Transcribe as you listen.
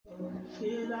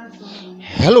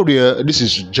Hello there, this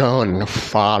is John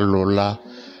Falola.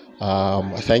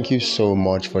 Thank you so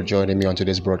much for joining me on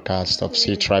today's broadcast of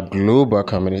C Tribe Global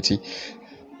Community.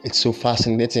 It's so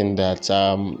fascinating that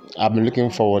I've been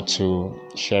looking forward to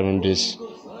sharing this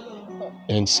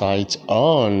insight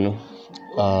on.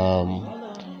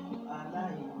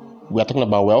 We are talking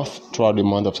about wealth throughout the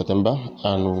month of September,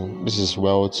 and this is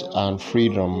Wealth and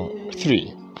Freedom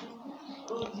 3.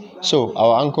 So,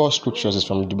 our anchor scriptures is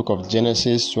from the book of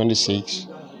Genesis 26,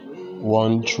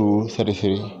 1 through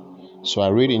 33. So I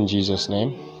read in Jesus'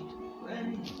 name.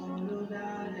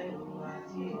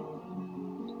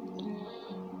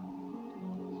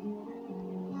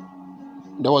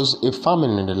 There was a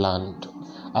famine in the land,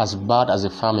 as bad as a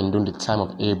famine during the time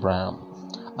of Abraham.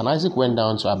 And Isaac went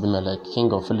down to Abimelech,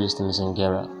 king of Philistines in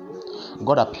Gerar.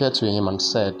 God appeared to him and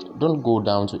said, "Don't go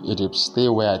down to Egypt, stay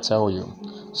where I tell you.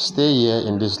 Stay here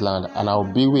in this land, and I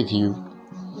will be with you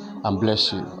and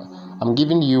bless you. I'm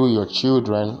giving you your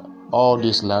children all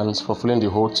these lands, fulfilling the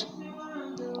oath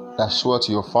that I swore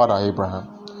to your father Abraham.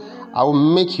 I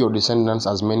will make your descendants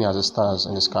as many as the stars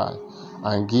in the sky,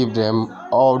 and give them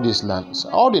all these lands.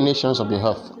 All the nations of the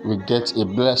earth will get a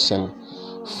blessing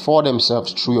for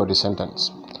themselves through your descendants."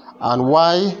 And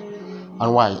why?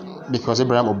 Because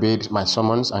Abraham obeyed my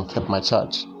summons and kept my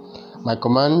charge, my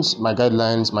commands, my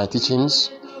guidelines, my teachings.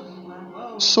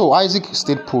 So Isaac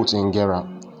stayed put in Gerar.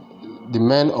 The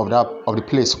men of the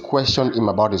place questioned him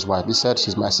about his wife. He said,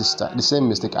 "She's my sister." The same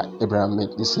mistake Abraham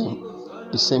made. The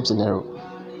same scenario.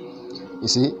 You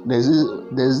see,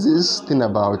 there's this thing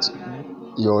about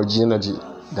your genealogy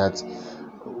that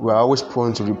we're always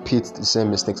prone to repeat the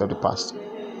same mistakes of the past.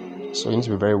 So you need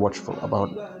to be very watchful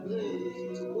about it.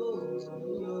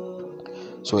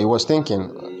 So he was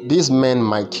thinking, these men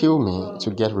might kill me to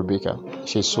get Rebecca.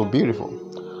 She's so beautiful.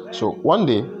 So one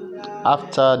day,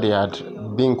 after they had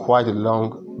been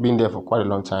there for quite a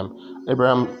long time,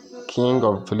 Abraham, king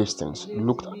of Philistines,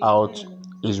 looked out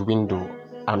his window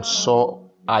and saw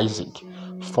Isaac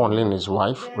fondling his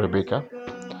wife Rebecca.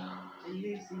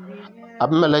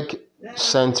 Abimelech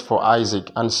sent for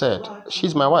Isaac and said,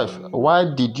 "She's my wife. Why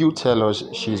did you tell us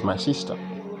she's my sister?"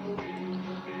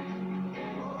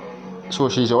 So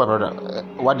she's your wife, brother.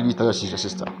 Why did you tell us she's your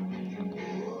sister?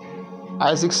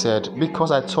 Isaac said,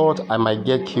 "Because I thought I might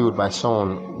get killed by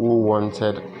someone who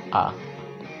wanted her."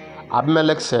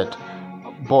 Abimelech said,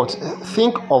 "But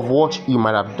think of what you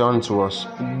might have done to us,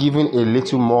 given a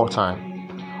little more time.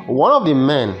 One of the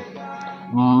men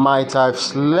might have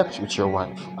slept with your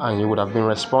wife, and you would have been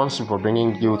responsible for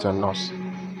bringing guilt on us."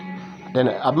 Then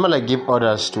Abimelech gave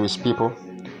orders to his people,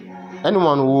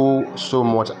 "Anyone who so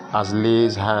much as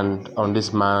lays hand on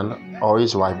this man or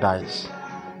his wife dies."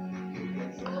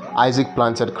 Isaac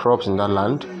planted crops in that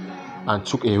land and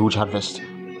took a huge harvest.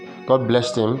 God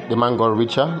blessed him. The man got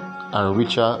richer and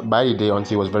richer by the day until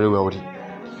he was very wealthy.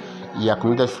 He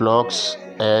accumulated flocks,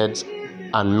 herds,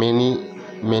 and many,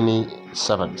 many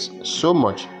servants, so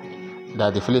much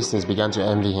that the Philistines began to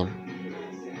envy him.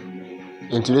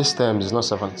 In today's terms, it's not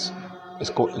servants. It's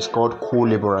called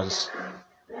co-laborers.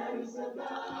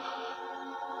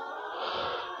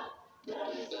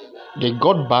 They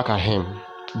got back at him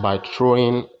by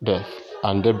throwing death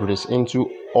and debris into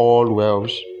all the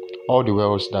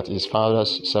wells that his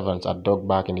father's servants had dug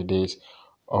back in the days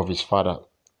of his father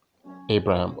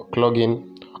Abraham,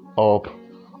 clogging up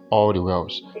all the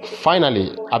wells.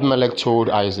 Finally, Abimelech told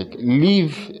Isaac,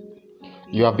 "Leave,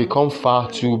 you have become far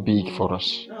too big for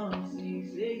us."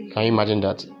 Can you imagine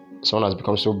that? Someone has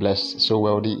become so blessed, so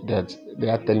wealthy, that they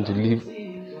are telling to leave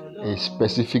a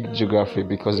specific geography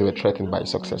because they were threatened by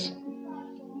success.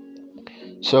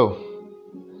 So,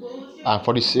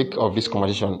 for the sake of this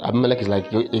conversation, Abimelech is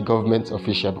like a government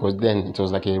official, because then it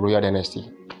was like a royal dynasty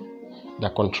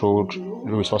that controlled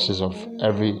the resources of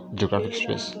every geographic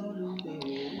space.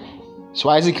 So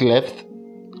Isaac left.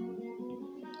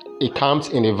 He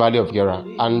camped in the valley of Gerar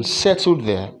and settled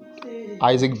there.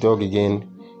 Isaac dug again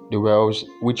the wells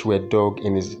which were dug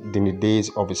in the days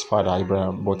of his father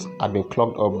Abraham, but had been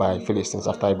clogged up by Philistines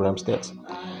after Abraham's death.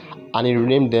 And he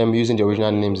renamed them using the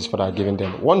original names his father had given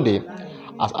them. One day,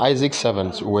 as Isaac's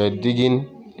servants were digging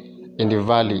in the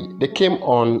valley, they came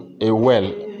on a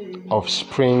well of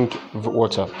spring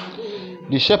water.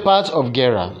 The shepherds of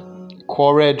Gerar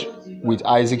quarreled with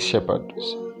Isaac's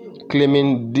shepherds,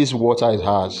 claiming this water is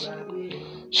ours.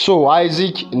 So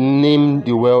Isaac named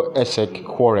the well Esek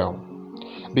Quarrel,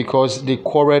 because they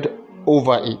quarreled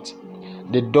over it.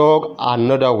 They dug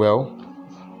another well,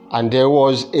 and there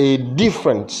was a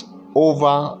difference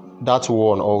over that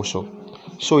one also.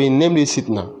 So he named it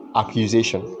Sitna,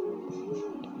 accusation.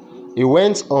 He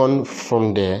went on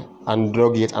from there and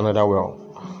dug yet another well.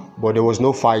 But there was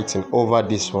no fighting over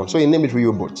this one. So he named it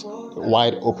Rehoboth,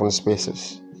 wide open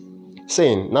spaces,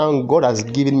 saying, now God has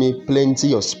given me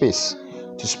plenty of space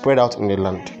to spread out in the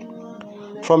land.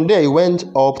 From there he went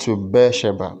up to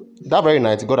Beersheba. That very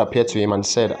night God appeared to him and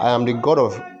said, I am the God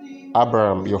of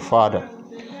Abraham, your father.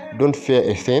 Don't fear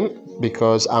a thing,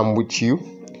 because I'm with you.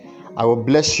 I will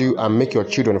bless you and make your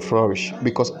children flourish,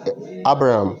 because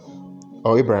Abraham,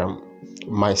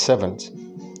 my servant,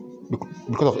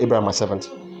 because of Abraham, my servant.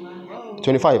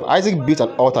 25. Isaac built an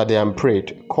altar there and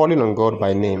prayed, calling on God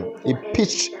by name. He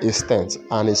pitched his tent,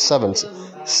 and his servants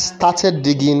started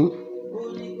digging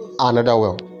another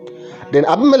well. Then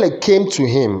Abimelech came to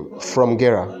him from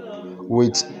Gerar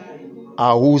with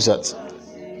Ahuzat,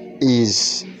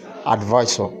 his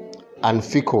advisor, and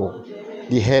Phicol,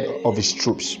 the head of his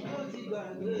troops.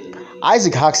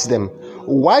 Isaac asked them,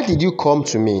 why did you come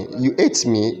to me? You ate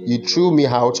me, you threw me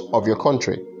out of your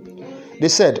country. They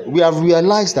said, we have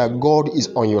realized that God is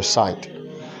on your side.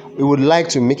 We would like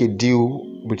to make a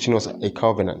deal between us, a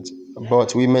covenant,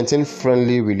 but we maintain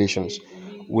friendly relations.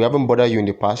 We haven't bothered you in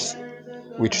the past.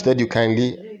 We treated you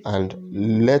kindly, and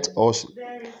let us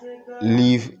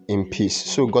live in peace.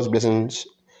 So God's blessings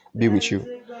be with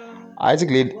you.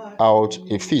 Isaac laid out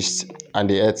a feast, and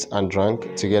they ate and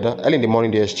drank together. Early in the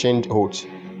morning, they exchanged oaths.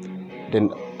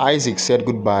 Then Isaac said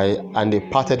goodbye, and they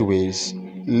parted ways.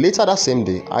 Later that same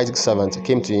day, Isaac's servant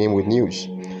came to him with news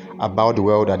about the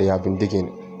well that they have been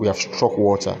digging. We have struck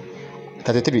water.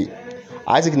 33.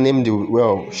 Isaac named the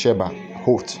well Sheba,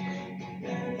 Hoth,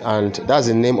 and that's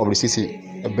the name of the city,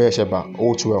 Beersheba,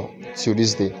 Old well, till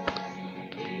this day.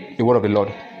 The word of the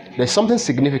Lord. There's something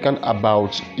significant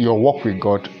about your walk with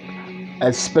God,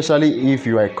 especially if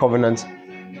you are you're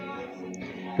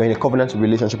in a covenant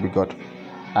relationship with God,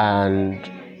 and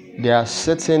there are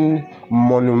certain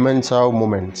monumental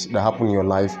moments that happen in your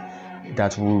life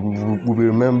that will be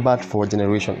remembered for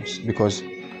generations, because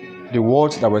the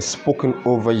words that were spoken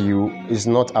over you is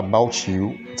not about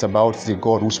you, it's about the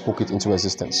God who spoke it into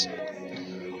existence.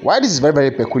 Why this is very,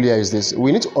 very peculiar is this: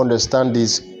 we need to understand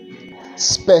this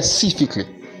specifically.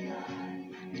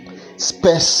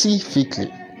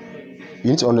 You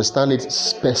need to understand it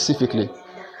specifically.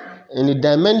 In the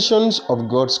dimensions of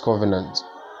God's covenant,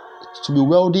 to be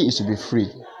wealthy is to be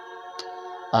free.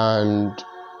 And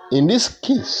in this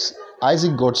case,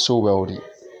 Isaac got so wealthy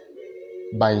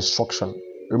by instruction.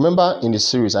 Remember in the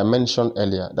series I mentioned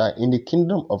earlier that in the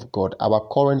kingdom of God, our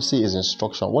currency is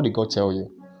instruction. What did God tell you?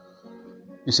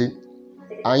 You see,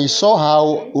 and you saw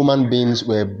how human beings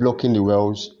were blocking the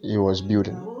wells he was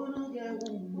building,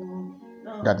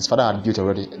 that his father had built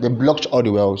already. They blocked all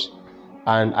the wells.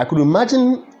 And I could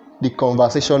imagine the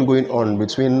conversation going on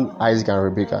between Isaac and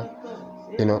Rebekah.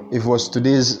 If it was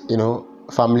today's,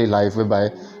 family life, whereby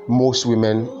most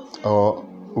women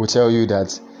will tell you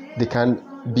that they can't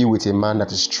be with a man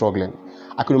that is struggling.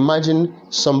 I could imagine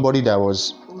somebody that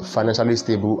was financially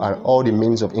stable and all the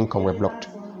means of income were blocked.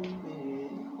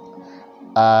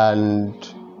 And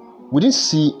we didn't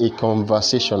see a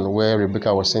conversation where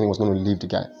Rebekah was saying he was going to leave the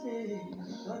guy.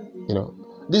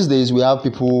 These days we have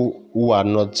people who are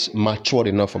not matured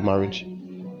enough for marriage,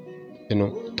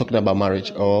 talking about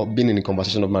marriage or being in a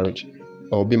conversation of marriage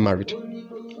or being married.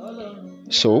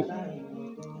 So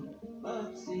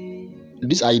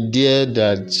this idea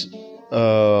that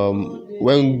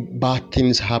when bad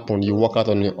things happen, you walk out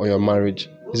on your marriage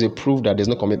is a proof that there's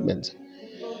no commitment.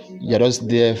 You're just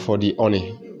there for the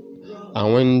honey,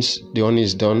 and once the honey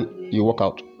is done, you walk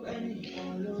out.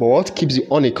 But what keeps the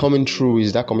honey coming through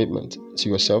is that commitment to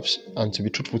yourselves, and to be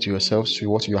truthful to yourselves, to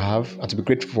what you have, and to be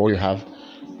grateful for what you have,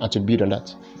 and to build on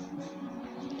that.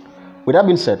 With that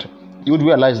being said, you would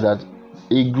realize that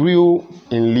he grew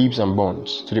in leaps and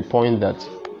bounds to the point that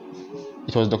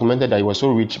it was documented that he was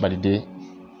so rich by the day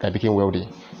that he became wealthy.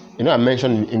 I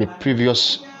mentioned in the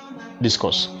previous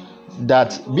discourse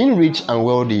that being rich and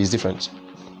wealthy is different.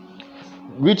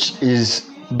 Rich is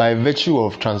by virtue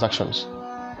of transactions.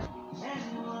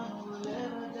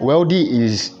 Wealthy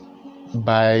is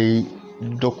by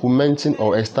documenting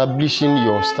or establishing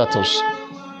your status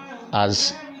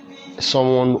as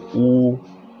someone who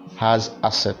has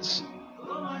assets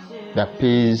that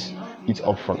pays it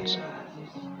upfront.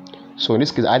 So in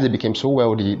this case, Isaac became so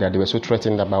wealthy that they were so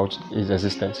threatened about his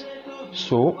existence.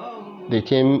 So they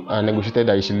came and negotiated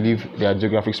that he should leave their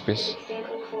geographic space.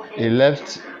 He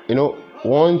left.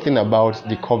 One thing about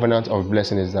the covenant of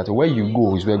blessing is that where you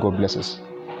go is where God blesses.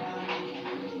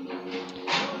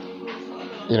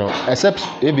 Except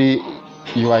maybe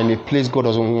you are in a place God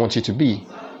doesn't want you to be.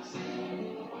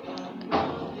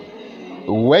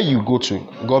 Where you go to,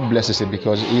 God blesses it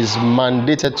because He is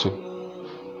mandated to.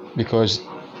 because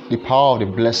the power of the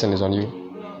blessing is on you.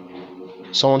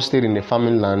 Someone stayed in a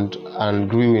farming land and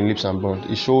grew in leaps and bounds.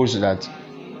 It shows that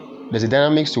there's a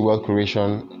dynamics to wealth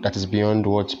creation that is beyond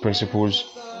what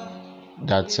principles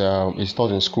that is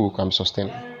taught in school can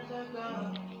sustain.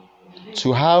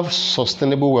 To have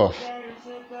sustainable wealth,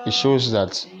 it shows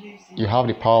that you have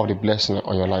the power of the blessing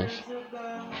on your life.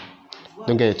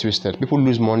 Don't get it twisted. People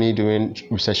lose money during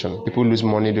recession. People lose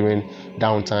money during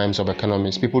downtimes of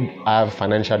economies. People have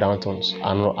financial downturns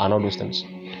and all those things.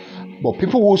 But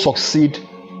people who succeed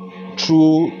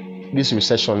through these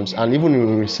recessions and even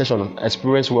in recession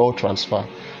experience wealth transfer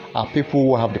are people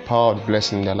who have the power of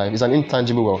blessing in their life. It's an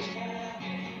intangible wealth.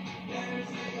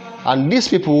 And these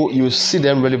people, you see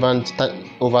them relevant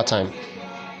over time.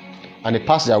 And they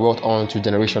pass their wealth on to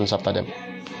generations after them.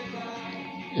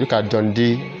 You look at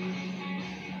Dundee,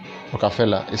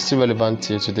 Rockefeller, it's still relevant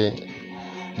till today.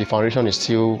 The foundation is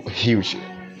still huge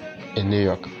in New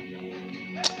York.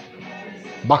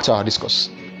 Back to our discourse.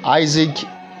 Isaac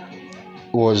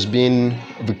was being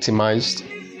victimized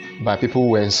by people who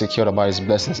were insecure about his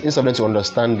blessings, instead of them to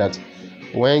understand that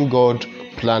when God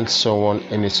plants someone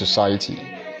in a society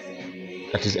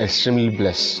that is extremely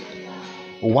blessed,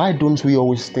 why don't we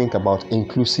always think about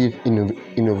inclusive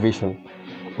innovation,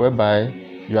 whereby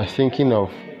you are thinking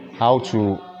of how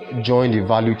to join the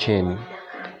value chain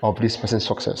of this person's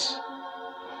success,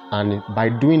 and by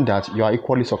doing that you are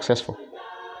equally successful.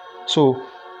 So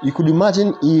you could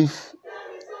imagine if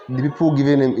the people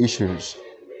giving him issues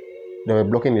that were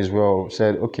blocking his well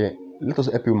said, okay, let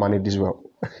us help you manage this well.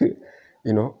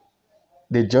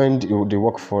 They joined the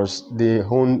workforce, they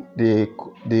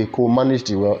co-managed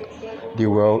the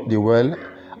well,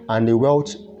 and the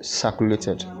wealth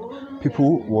circulated.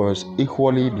 People was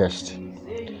equally blessed.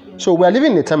 So we are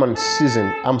living in a time and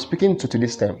season, I'm speaking to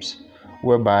these terms,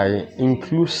 whereby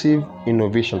inclusive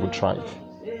innovation will thrive.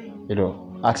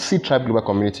 At Seed Tribe Global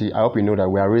Community, I hope you know that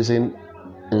we are raising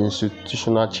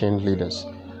institutional change leaders.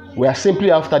 We are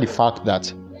simply after the fact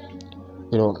that,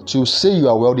 to say you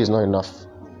are wealthy is not enough.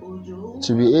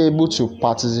 To be able to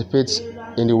participate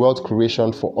in the wealth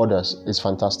creation for others is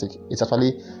fantastic. It's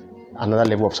actually another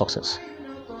level of success.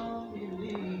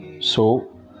 So,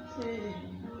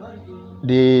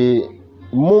 the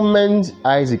moment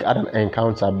Isaac had an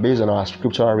encounter based on our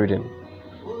scriptural reading,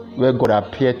 where God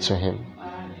appeared to him,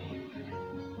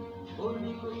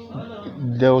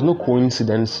 there was no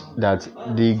coincidence that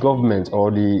the government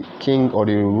or the king or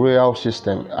the royal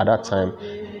system at that time,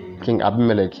 King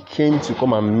Abimelech, came to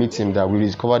come and meet him, that we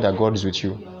discover that God is with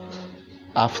you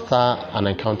after an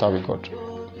encounter with God.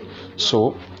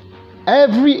 So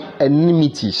every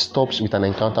enmity stops with an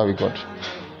encounter with God,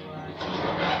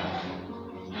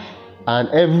 and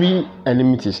every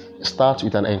enmity starts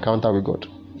with an encounter with God.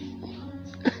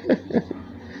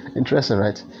 Interesting,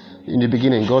 right? In the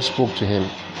beginning, God spoke to him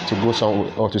to go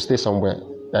somewhere or to stay somewhere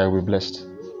that will be blessed,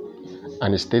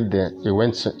 and he stayed there. He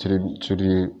went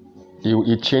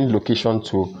he changed location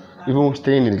to, even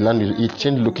staying in the land, he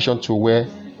changed location to where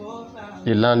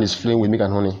the land is flowing with milk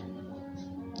and honey,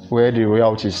 where the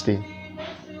royalties stay.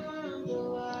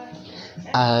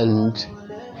 And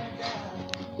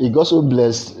he got so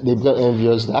blessed, they became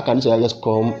envious. How can this guy just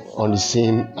come on the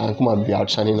scene and come and be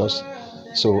outshining us?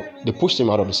 So they pushed him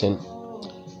out of the scene.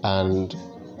 And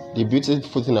the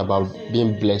beautiful thing about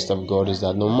being blessed of God is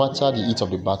that no matter the heat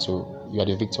of the battle, you are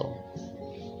the victor.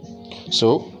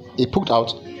 So he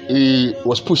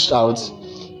was pushed out,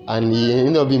 and he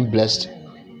ended up being blessed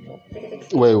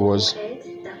where he was.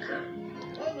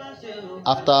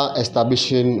 After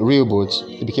establishing Rehoboth,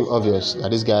 it became obvious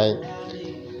that this guy,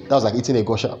 that was like eating a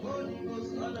gosha.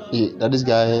 That this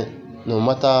guy, no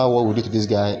matter what we do to this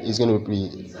guy, is going to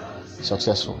be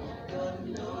successful.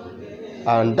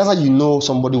 And that's how you know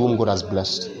somebody whom God has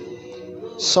blessed.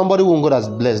 Somebody whom God has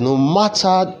blessed, no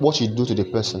matter what you do to the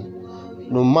person,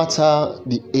 no matter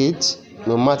the hate,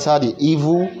 no matter the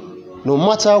evil, no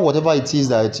matter whatever it is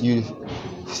that you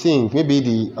think, maybe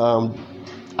the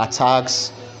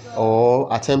attacks or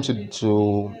attempts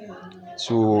to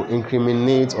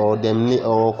incriminate or damnate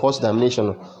or cause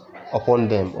damnation upon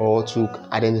them, or to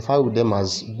identify with them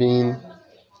as being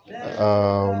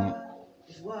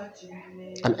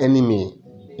an enemy,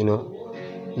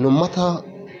 no matter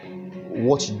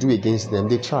what you do against them,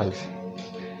 they thrive.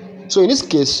 So in this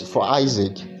case, for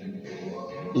Isaac,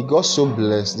 he got so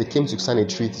blessed, they came to sign a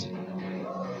treaty.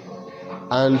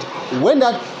 And when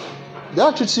that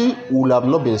treaty would have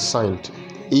not been signed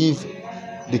if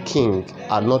the king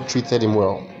had not treated him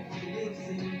well.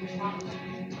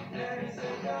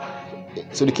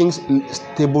 So the king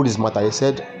tabled his matter. He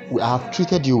said, I have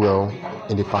treated you well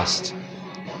in the past.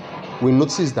 we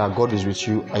notice that God is with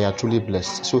you and you are truly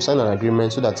blessed. So sign an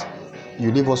agreement so that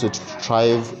you leave us to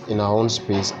thrive in our own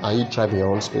space and you thrive in your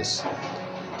own space.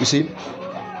 You see,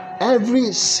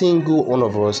 every single one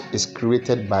of us is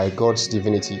created by God's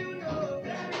divinity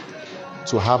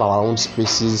to have our own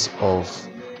spaces of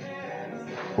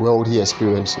worldly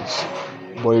experiences.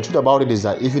 But the truth about it is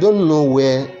that if you don't know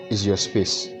where is your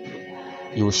space,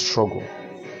 you will struggle.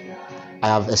 I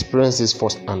have experienced this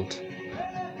firsthand.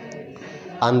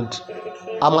 And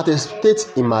I'm at a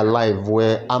state in my life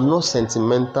where I'm not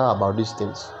sentimental about these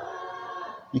things.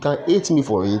 You can hate me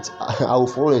for it. I will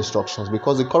follow instructions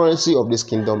because the currency of this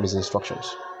kingdom is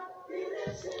instructions.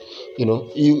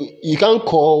 You can't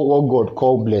call what God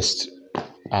called blessed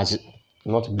as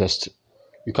not blessed.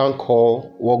 You can't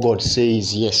call what God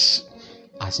says yes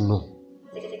as no.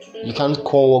 You can't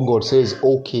call what God says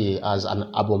okay as an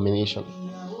abomination.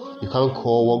 You can't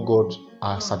call what God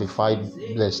has certified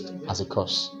blessed as a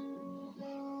curse.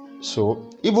 So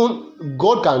even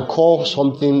God can call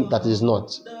something that is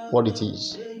not what it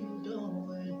is,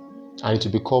 and to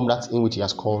become that in which He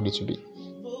has called it to be.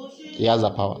 He has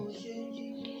that power.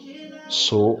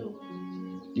 So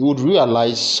you would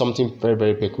realize something very,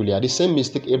 very peculiar. The same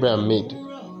mistake Abraham made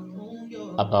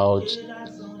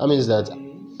is that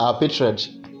our patriarch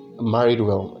married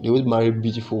well. They would marry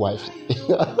beautiful wives.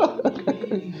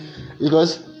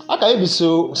 Because how can you be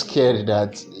so scared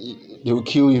that they will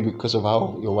kill you because of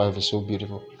how your wife is so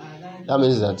beautiful? That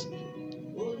means that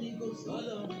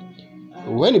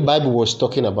when the Bible was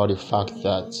talking about the fact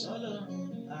that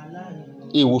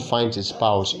he who finds his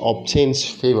spouse obtains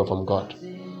favor from God,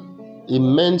 it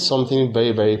meant something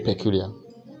very, very peculiar.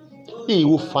 He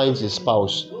who finds his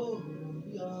spouse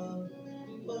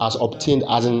has obtained,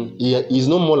 as in, he is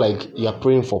no more like you are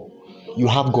praying for. You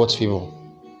have God's favor.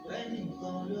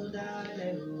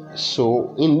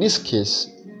 So in this case,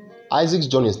 Isaac's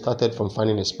journey started from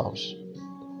finding a spouse.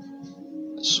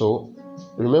 So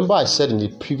remember I said in the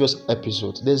previous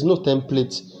episode, there's no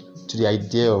template to the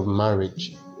idea of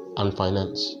marriage and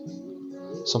finance.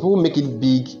 Some people make it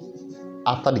big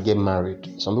after they get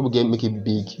married. Some people make it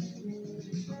big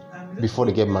before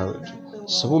they get married.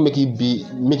 Some people make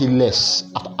it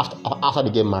less after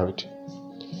they get married.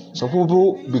 Some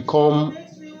people become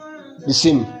the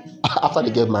same after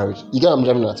they get married. You get what I'm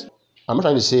driving at? I'm not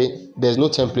trying to say there's no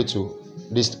template to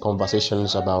these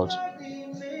conversations about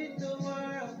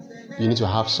you need to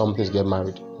have something to get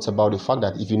married. It's about the fact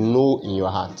that if you know in your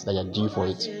heart that you're due for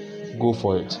it, go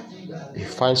for it. If you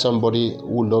find somebody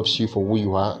who loves you for who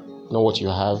you are, not what you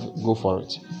have, go for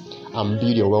it. And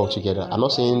build your world together. I'm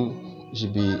not saying you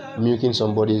should be milking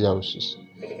somebody else's,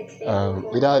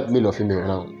 either male or female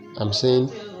now. I'm saying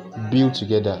build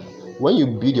together. When you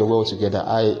build your world together,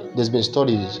 there's been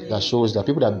studies that shows that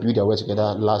people that build their world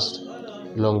together last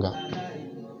longer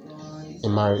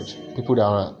in marriage. People that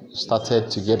are started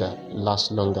together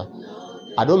last longer.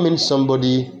 I don't mean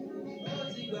somebody.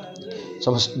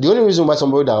 The only reason why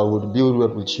somebody that would build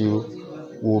world with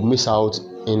you will miss out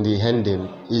in the ending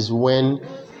is when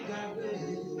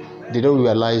they don't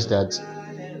realize that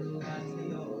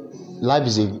life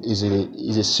is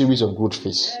a series of good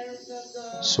phases.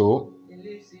 So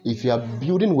if you are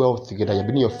building wealth together, you're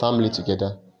building your family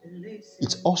together,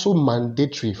 it's also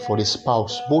mandatory for the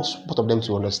spouse, both of them,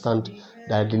 to understand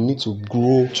that they need to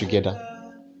grow together.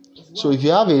 So if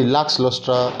you have a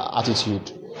lackluster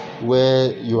attitude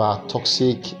where you are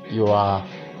toxic, you are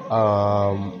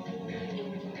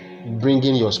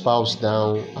bringing your spouse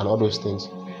down and all those things,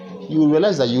 you will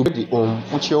realize that you build the home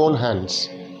with your own hands.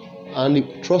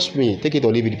 And trust me, take it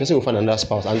or leave it, the person will find another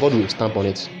spouse and God will stamp on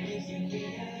it.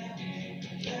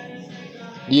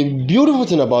 The beautiful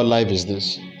thing about life is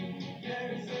this.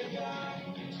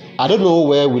 I don't know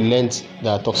where we learned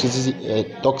that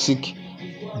toxic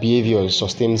behavior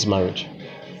sustains marriage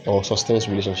or sustains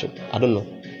relationship. I don't know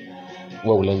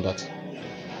where we learned that.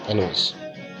 Anyways,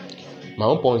 my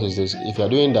own point is this: if you are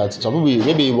doing that, some people,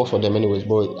 maybe it works for them anyways,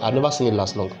 but I've never seen it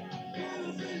last long.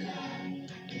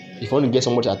 If you want to get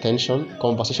somebody's attention,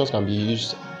 conversations can be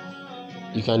used.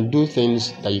 You can do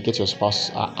things that you get your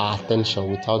spouse's attention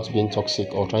without being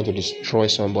toxic or trying to destroy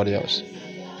somebody else.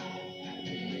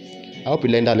 I hope you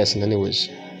learned that lesson anyways.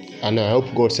 And I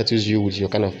hope God settles you with your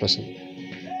kind of person.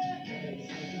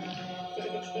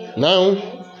 Now,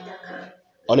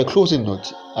 on a closing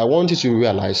note, I want you to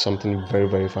realize something very,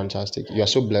 very fantastic. You are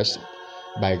so blessed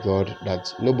by God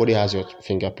that nobody has your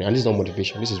fingerprint. And this is not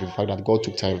motivation. This is the fact that God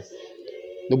took time.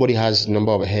 Nobody has the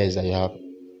number of hairs that you have.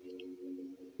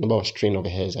 Number of strain of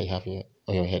hairs that you have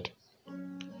on your head.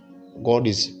 God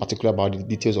is particular about the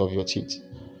details of your teeth,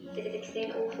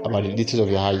 about the details of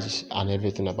your eyes and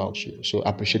everything about you. So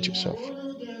appreciate yourself.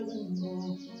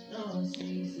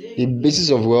 The basis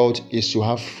of wealth is to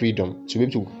have freedom, to be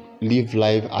able to live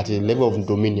life at a level of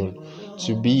dominion,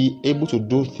 to be able to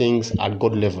do things at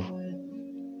God level.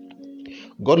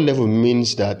 God level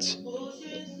means that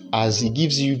as He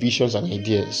gives you visions and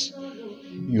ideas,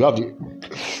 you have the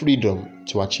freedom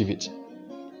to achieve it.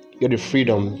 You have the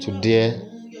freedom to dare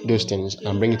those things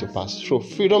and bring it to pass. So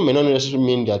freedom may not necessarily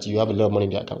mean that you have a lot of money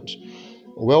in the account.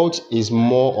 Wealth is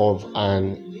more of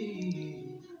an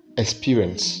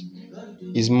experience,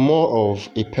 is more of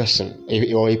a person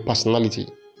or a personality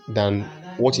than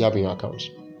what you have in your account.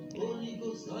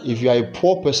 If you are a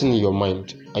poor person in your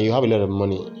mind and you have a lot of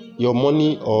money, your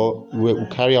money will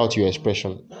carry out your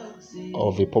expression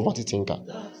of a poverty thinker.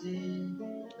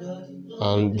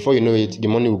 And before you know it, the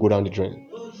money will go down the drain.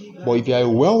 But if you are a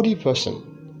wealthy person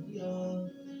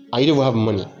and you don't have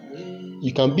money,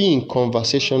 you can be in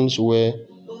conversations where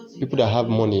people that have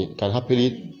money can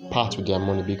happily part with their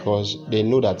money because they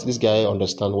know that this guy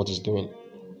understands what he's doing.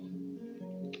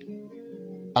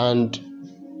 And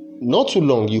not too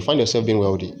long, you find yourself being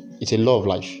wealthy. It's a law of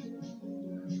life.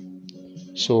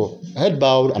 So, head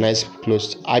bowed and eyes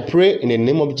closed. I pray in the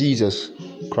name of Jesus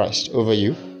Christ over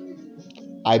you.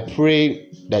 I pray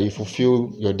that you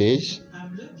fulfill your days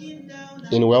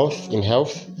in wealth, in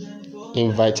health,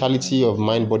 in vitality of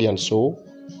mind, body, and soul,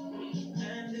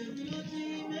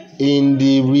 in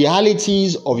the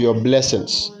realities of your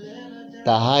blessings that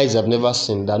eyes have never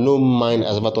seen, that no mind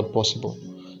has ever thought possible,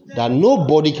 that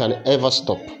nobody can ever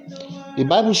stop. The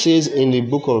Bible says in the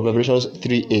book of Revelation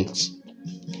 3:8,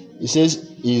 it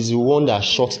says, "Is the one that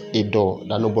shuts a door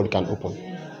that nobody can open.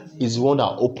 Is the one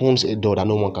that opens a door that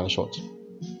no one can shut."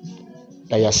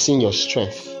 That you are seeing your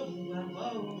strength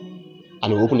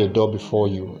and will open a door before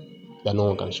you that no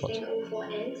one can shut.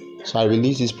 So I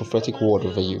release this prophetic word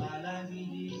over you.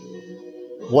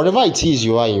 Whatever it is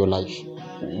you are in your life,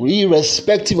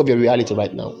 irrespective of your reality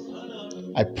right now,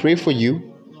 I pray for you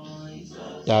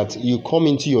that you come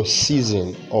into your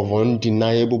season of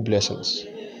undeniable blessings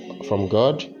from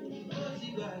God.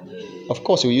 Of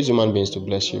course, He will use human beings to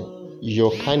bless you.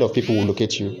 Your kind of people will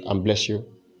locate you and bless you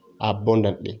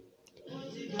abundantly.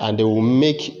 And they will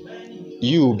make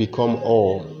you become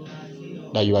all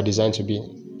that you are designed to be,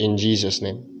 in Jesus'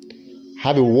 name.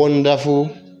 Have a wonderful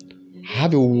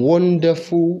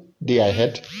day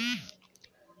ahead.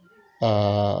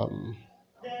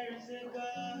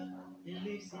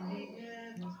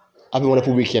 Have a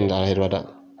wonderful weekend ahead, rather.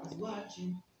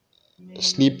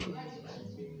 Sleep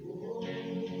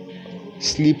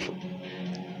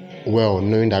well,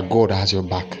 knowing that God has your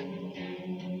back.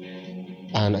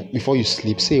 And before you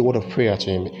sleep, say a word of prayer to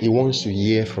Him. He wants to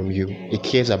hear from you. He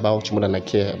cares about you more than I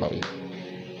care about you.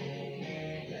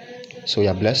 So you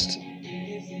are blessed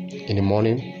in the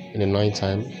morning, in the night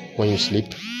time, when you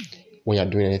sleep, when you are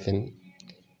doing anything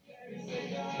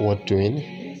worth doing.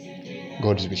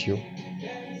 God is with you.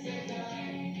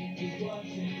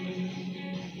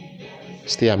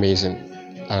 Stay amazing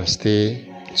and stay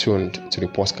tuned to the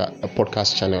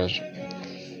podcast channels.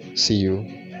 See you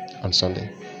on Sunday.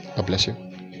 God bless you.